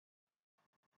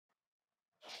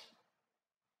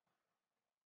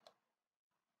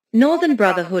Northern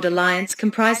Brotherhood Alliance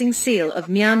comprising Seal of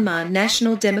Myanmar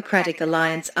National Democratic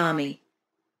Alliance Army.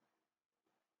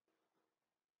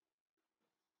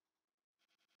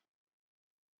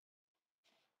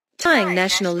 Tying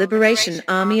National Liberation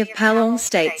Army of Palong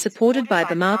State supported by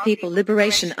Burma People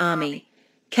Liberation Army,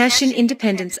 Kachin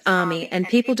Independence Army and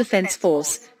People Defence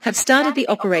Force have started the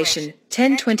Operation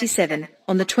 1027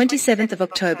 on the 27th of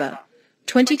October,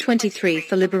 2023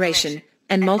 for liberation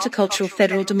and multicultural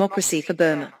federal democracy for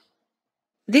Burma.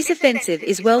 This offensive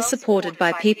is well supported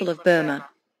by people of Burma.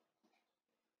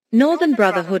 Northern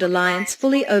Brotherhood Alliance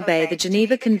fully obey the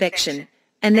Geneva Convection,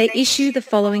 and they issue the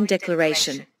following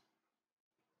declaration.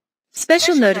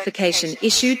 Special notification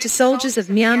issued to soldiers of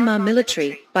Myanmar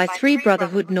military by 3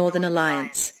 Brotherhood Northern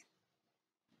Alliance.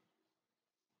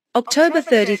 October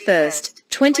 31,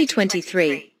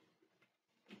 2023.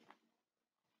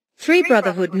 3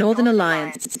 Brotherhood Northern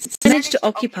Alliance managed to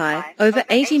occupy over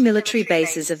 80 military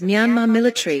bases of Myanmar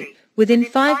military within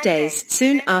 5 days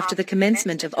soon after the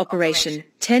commencement of Operation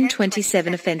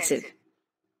 1027 offensive.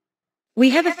 We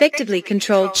have effectively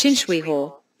controlled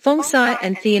Chinchweehor, Fongsai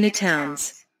and Thianu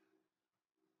towns.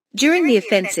 During the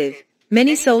offensive,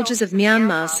 many soldiers of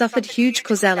Myanmar suffered huge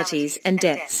casualties and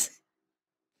deaths.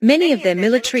 Many of their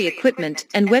military equipment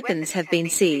and weapons have been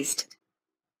seized.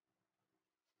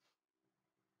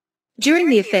 During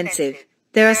the offensive,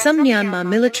 there are some Myanmar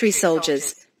military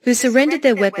soldiers who surrendered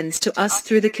their weapons to us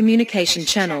through the communication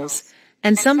channels,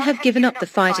 and some have given up the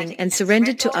fighting and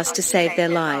surrendered to us to save their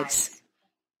lives.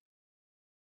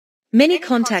 Many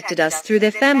contacted us through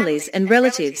their families and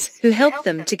relatives who helped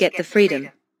them to get the freedom.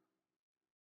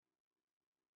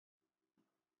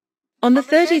 On the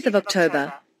 30th of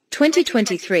October,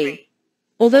 2023,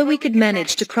 although we could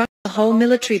manage to crush the whole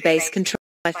military base controlled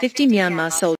by 50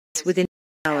 Myanmar soldiers within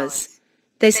hours,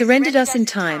 they surrendered us in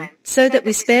time so that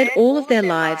we spared all of their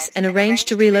lives and arranged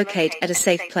to relocate at a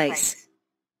safe place.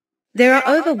 There are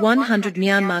over 100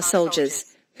 Myanmar soldiers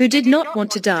who did not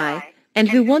want to die and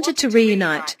who wanted to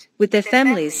reunite with their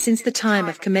families since the time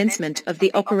of commencement of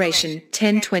the Operation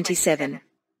 1027.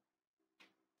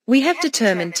 We have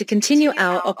determined to continue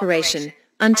our operation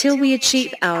until we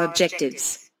achieve our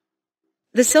objectives.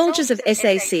 The soldiers of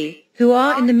SAC who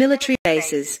are in the military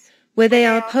bases where they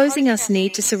are opposing us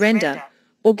need to surrender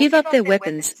or give up their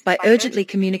weapons by urgently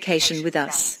communication with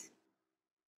us.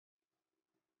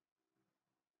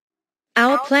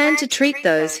 Our plan to treat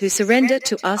those who surrender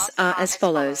to us are as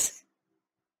follows.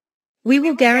 We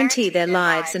will guarantee their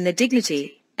lives and their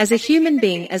dignity as a human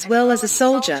being as well as a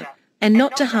soldier, and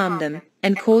not to harm them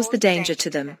and cause the danger to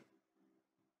them.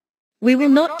 We will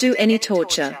not do any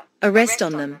torture, arrest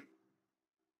on them.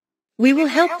 We will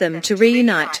help them to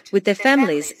reunite with their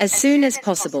families as soon as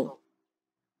possible.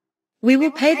 We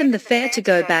will pay them the fare to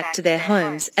go back to their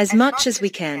homes as much as we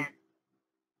can.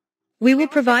 We will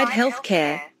provide health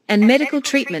care and medical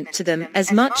treatment to them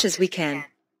as much as we can.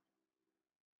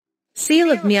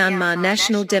 Seal of Myanmar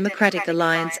National Democratic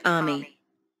Alliance Army.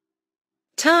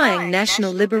 Tying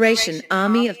National Liberation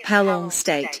Army of Palong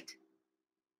State.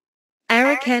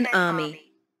 Arakan Army.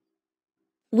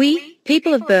 We,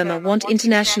 people of Burma, want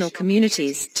international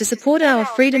communities to support our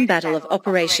freedom battle of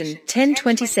Operation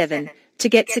 1027 to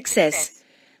get success,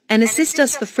 and assist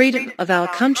us for freedom of our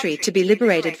country to be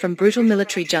liberated from brutal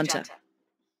military junta.